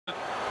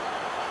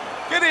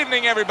Good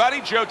evening, everybody.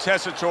 Joe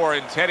Tessitore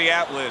and Teddy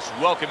Atlas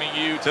welcoming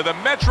you to the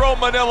Metro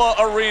Manila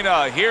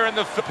Arena here in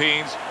the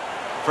Philippines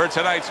for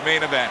tonight's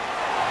main event.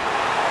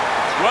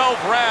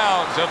 12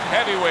 rounds of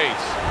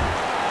heavyweights.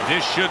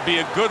 This should be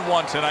a good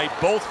one tonight.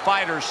 Both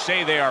fighters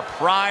say they are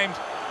primed,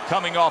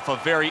 coming off a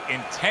very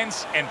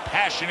intense and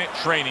passionate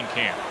training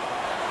camp.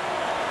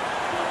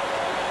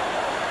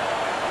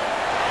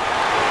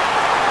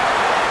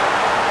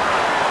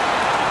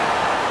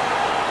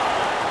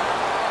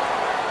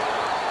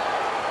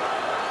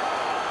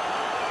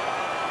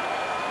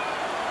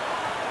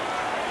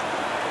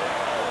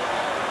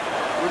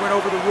 We went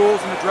over the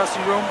rules in the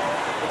dressing room.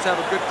 Let's have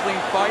a good, clean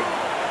fight.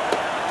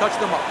 Touch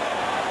them up.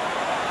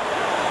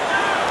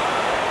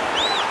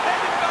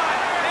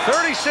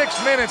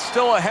 36 minutes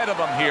still ahead of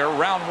them here,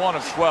 round 1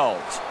 of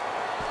 12.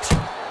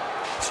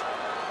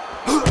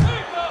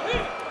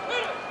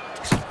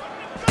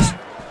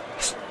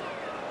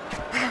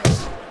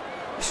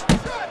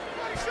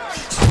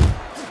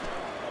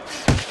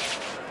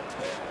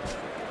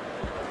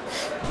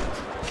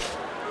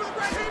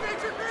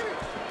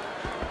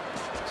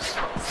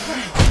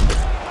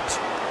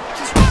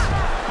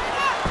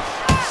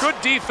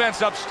 Good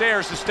defense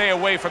upstairs to stay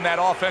away from that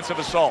offensive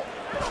assault.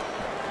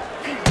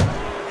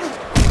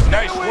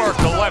 Nice work,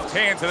 the left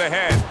hand to the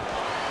head.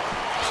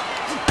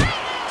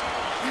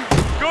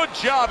 Good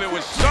job. It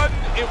was sudden,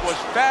 it was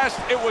fast,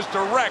 it was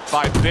direct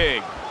by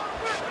Big.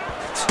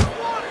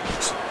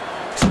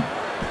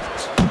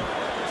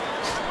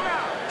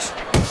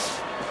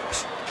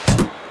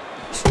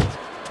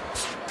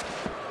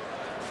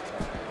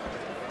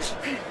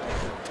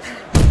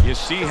 You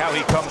see how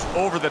he comes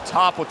over the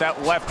top with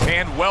that left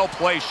hand.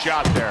 Well-placed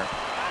shot there.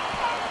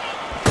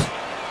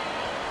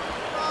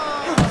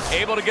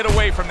 Able to get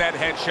away from that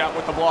headshot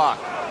with the block.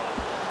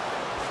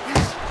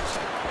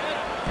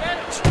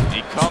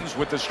 He comes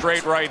with the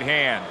straight right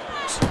hand.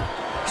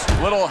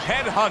 Little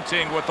head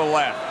hunting with the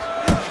left.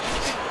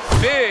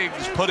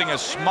 Biggs putting a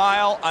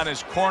smile on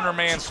his corner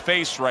man's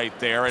face right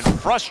there and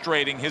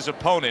frustrating his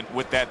opponent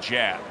with that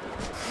jab.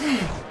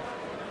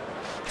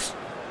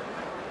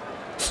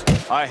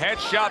 A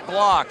headshot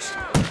blocked.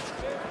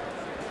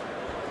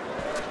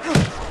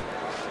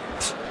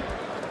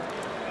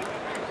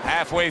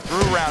 Halfway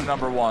through round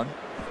number 1.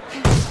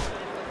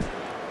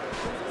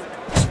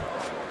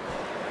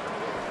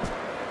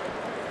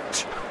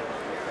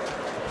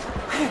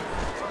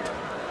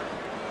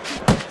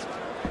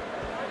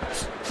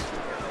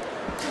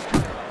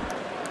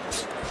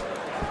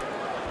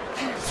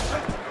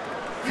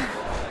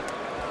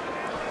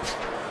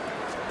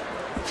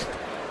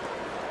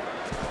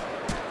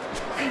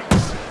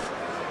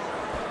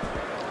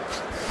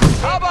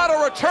 How about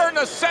a return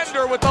to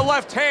sender with the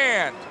left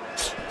hand?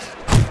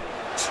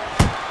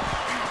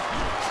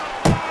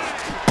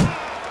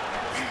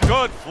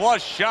 Good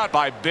flush shot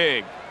by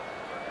Big.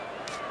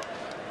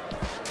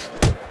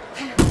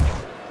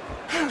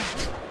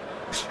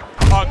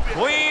 A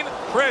clean,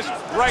 crisp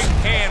right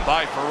hand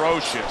by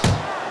Ferocious.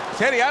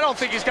 Teddy, I don't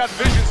think he's got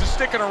visions of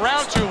sticking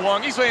around too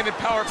long. He's landing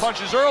power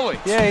punches early.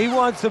 Yeah, he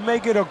wants to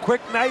make it a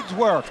quick night's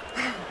work.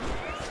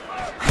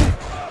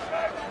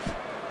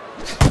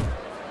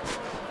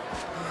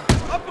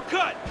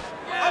 Uppercut!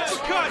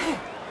 Uppercut!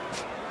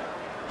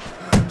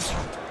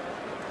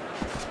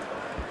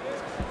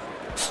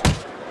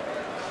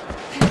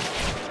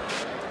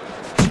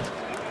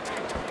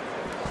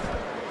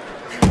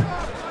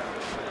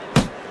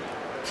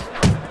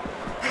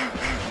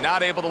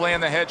 Not able to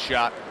land the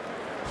headshot.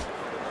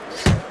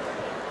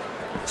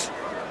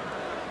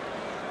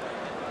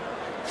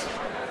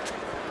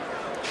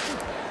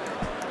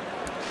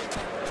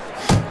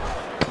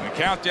 We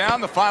count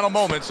down the final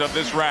moments of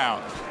this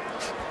round.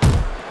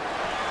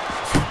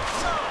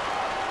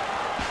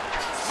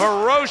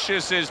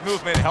 Ferocious's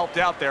movement helped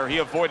out there. He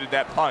avoided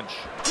that punch.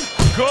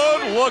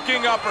 Good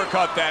looking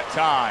uppercut that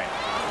time.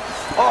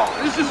 Oh,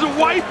 this is a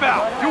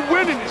wipeout. You're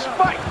winning this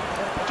fight.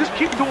 Just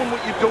keep doing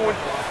what you're doing,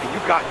 and you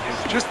got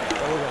this. Just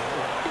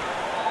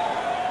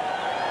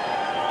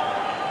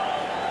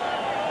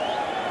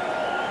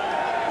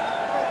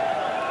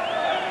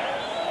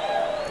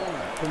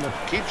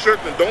keep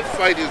circling. Don't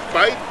fight his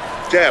fight.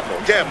 Jab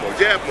more, jab more,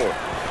 jab more.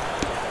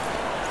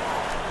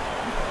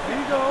 Here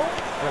you go.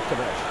 That's the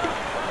best.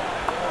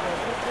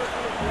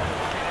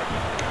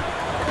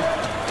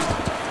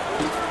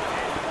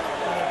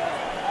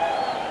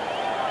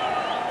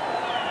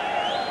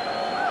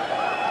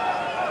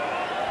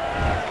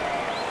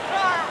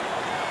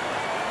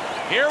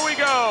 Here we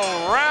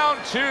go. Round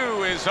 2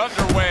 is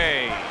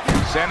underway.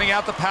 Sending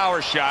out the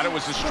power shot. It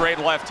was a straight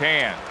left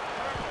hand.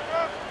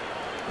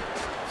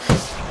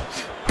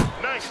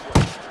 Nice.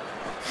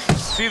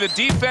 See, the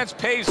defense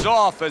pays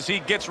off as he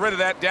gets rid of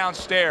that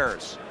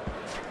downstairs.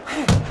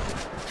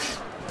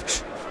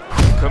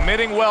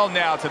 Committing well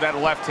now to that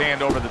left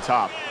hand over the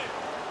top.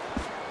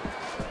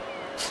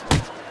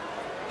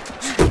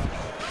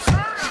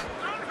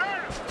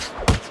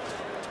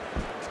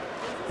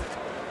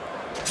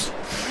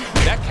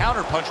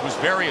 Counterpunch was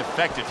very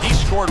effective. He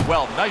scored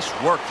well. Nice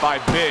work by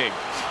Big.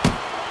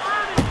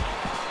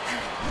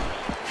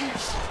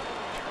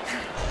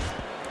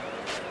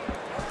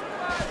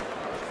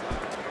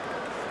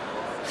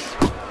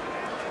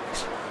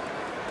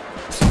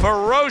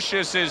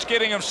 Ferocious is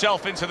getting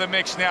himself into the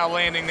mix now,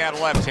 landing that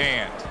left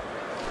hand.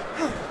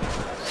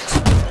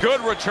 Good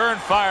return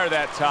fire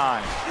that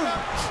time.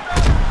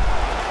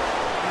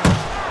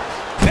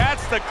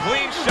 That's the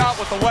clean shot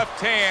with the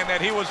left hand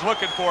that he was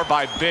looking for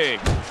by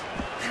Big.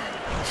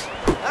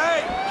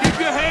 Hey, keep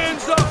your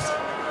hands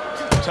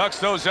up. Tucks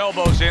those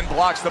elbows in,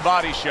 blocks the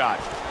body shot.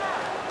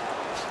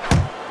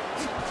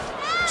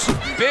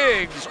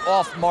 Big's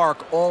off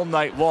mark all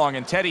night long,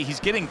 and Teddy, he's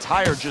getting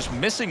tired just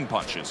missing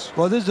punches.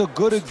 Well, this is a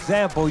good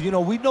example. You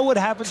know, we know what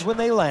happens when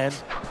they land,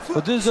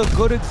 but this is a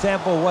good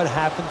example of what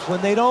happens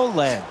when they don't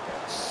land.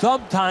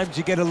 Sometimes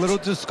you get a little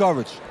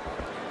discouraged.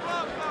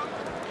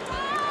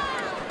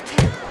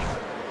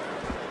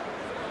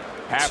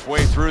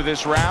 Halfway through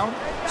this round.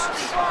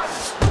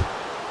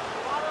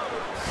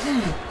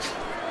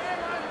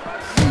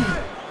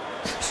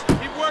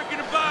 Keep working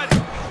the body.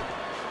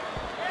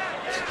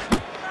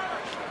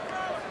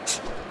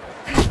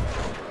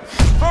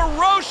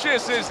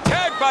 Ferocious is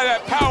tagged by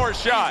that power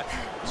shot.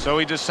 So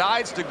he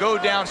decides to go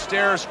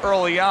downstairs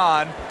early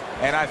on,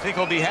 and I think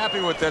he'll be happy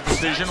with that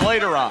decision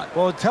later on.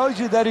 Well, it tells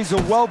you that he's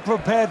a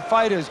well-prepared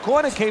fighter. His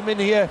corner came in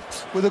here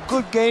with a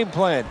good game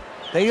plan.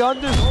 They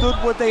understood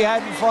what they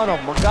had in front of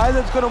them. A guy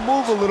that's going to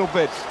move a little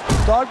bit.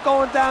 Start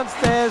going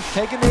downstairs,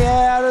 taking the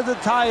air out of the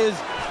tires,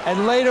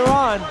 and later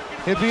on,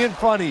 he'll be in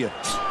front of you.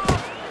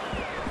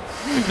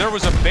 If there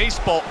was a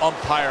baseball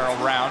umpire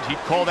around, he'd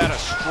call that a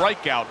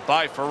strikeout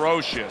by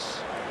Ferocious.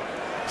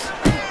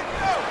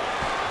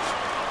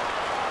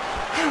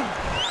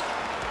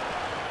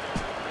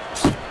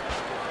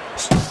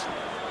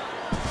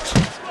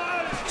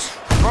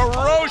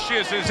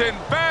 Ferocious is in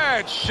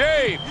bad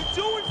shape.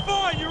 You're doing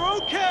fine. You're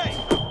okay.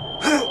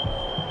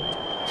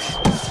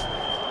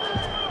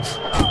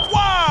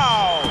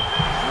 Wow!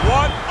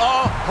 What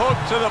a hook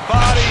to the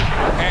body,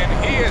 and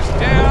he is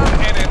down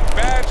and in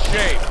bad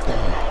shape.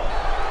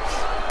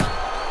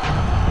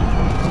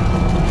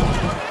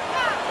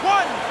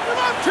 1,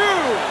 2,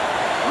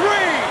 3,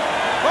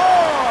 4,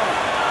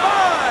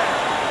 5,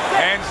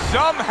 6. And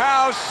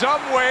somehow,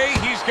 some way,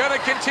 he's going to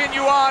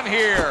continue on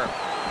here.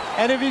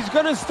 And if he's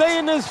going to stay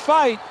in this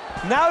fight,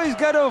 now he's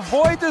got to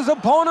avoid his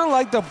opponent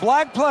like the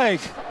Black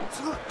Plague.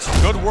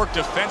 Good work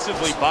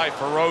defensively by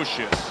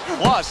Ferocious.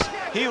 Plus,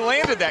 he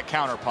landed that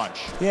counter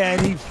punch. Yeah,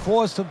 and he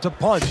forced him to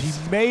punch. He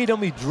made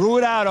him, he drew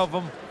it out of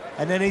him,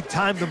 and then he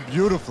timed him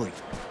beautifully.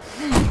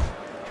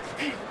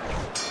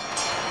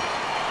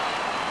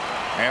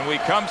 And we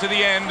come to the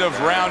end of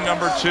round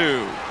number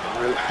 2.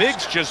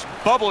 Big's just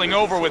bubbling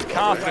over with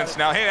confidence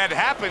now. Hey, that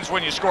happens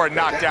when you score a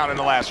knockdown in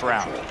the last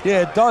round.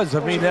 Yeah, it does. I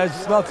mean,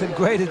 there's nothing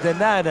greater than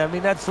that. I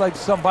mean, that's like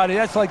somebody,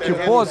 that's like your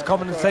boss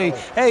coming and say,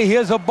 hey,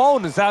 here's a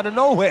bonus out of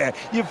nowhere.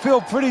 You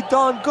feel pretty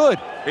darn good.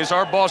 Is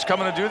our boss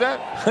coming to do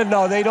that?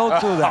 No, they don't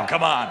do that. Oh,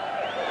 come on.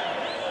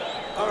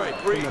 All right,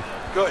 breathe.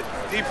 Good.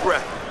 Deep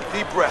breath.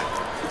 Deep breath.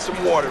 Get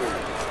some water in.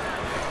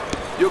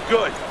 You're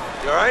good.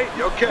 You all right?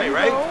 You okay,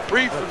 right?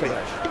 Breathe for me.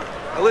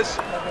 Now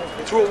listen,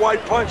 he threw a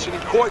wide punch and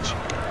he caught you.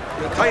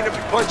 You're gonna tighten up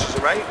your punches,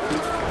 all right?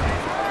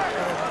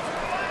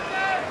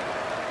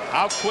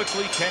 How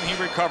quickly can he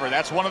recover?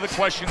 That's one of the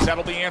questions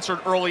that'll be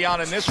answered early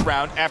on in this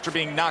round after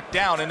being knocked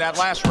down in that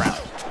last round.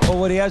 Well,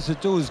 what he has to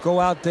do is go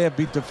out there,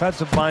 be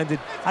defensive-minded.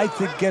 I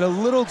think get a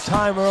little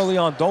time early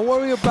on. Don't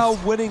worry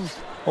about winning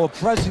or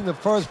pressing the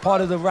first part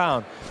of the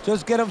round.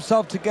 Just get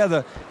himself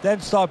together, then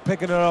start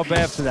picking it up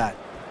after that.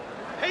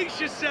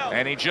 Pace yourself.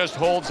 And he just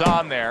holds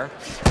on there.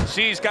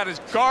 See, he's got his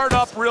guard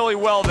up really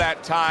well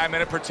that time,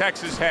 and it protects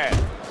his head.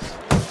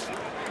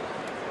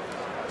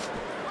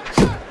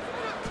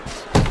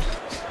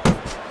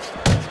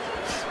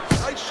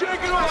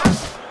 Shake it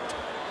off.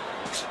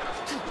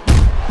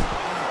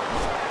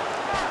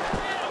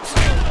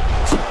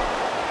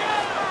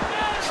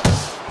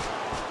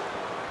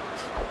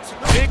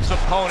 Big's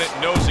opponent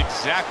knows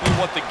exactly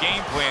what the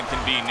game plan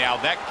can be now.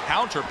 That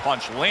counter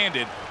punch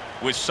landed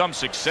with some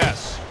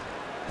success.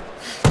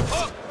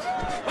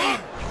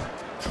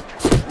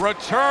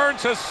 Return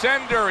to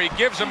sender. He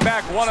gives him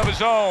back one of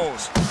his own.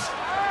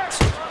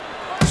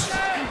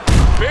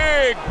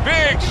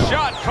 Big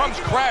shot comes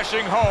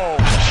crashing home.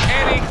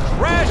 And he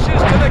crashes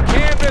to the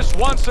canvas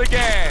once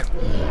again.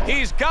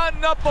 He's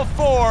gotten up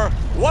before.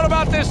 What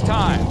about this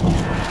time? 1, 2, 3,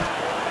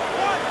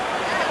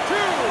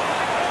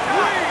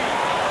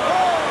 4,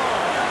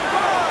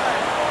 5,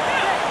 6,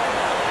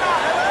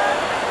 7,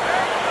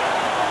 8,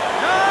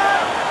 9,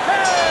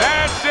 10.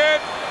 That's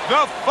it.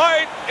 The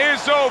fight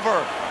is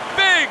over.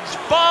 Biggs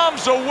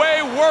bombs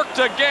away, worked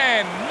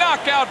again.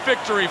 Knockout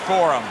victory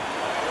for him.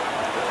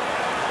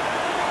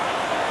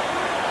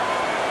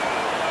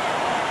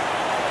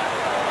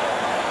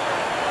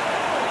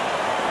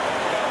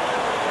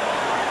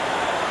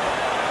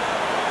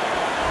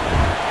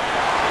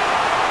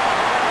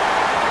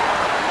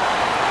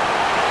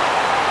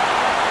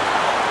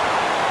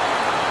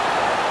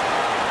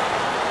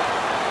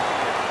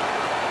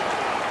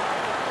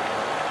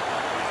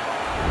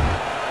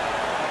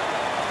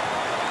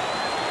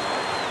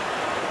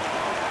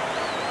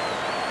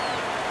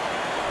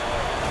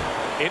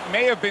 It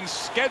may have been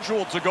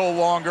scheduled to go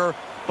longer,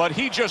 but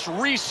he just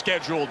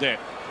rescheduled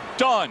it.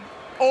 Done.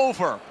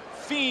 Over.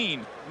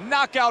 Fiend.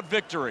 Knockout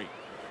victory.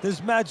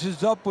 This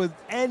matches up with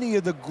any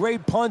of the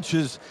great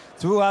punches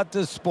throughout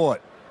this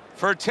sport.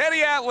 For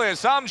Teddy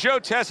Atlas, I'm Joe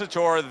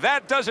Tessitore.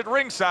 That does it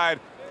ringside.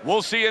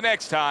 We'll see you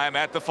next time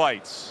at the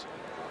fights.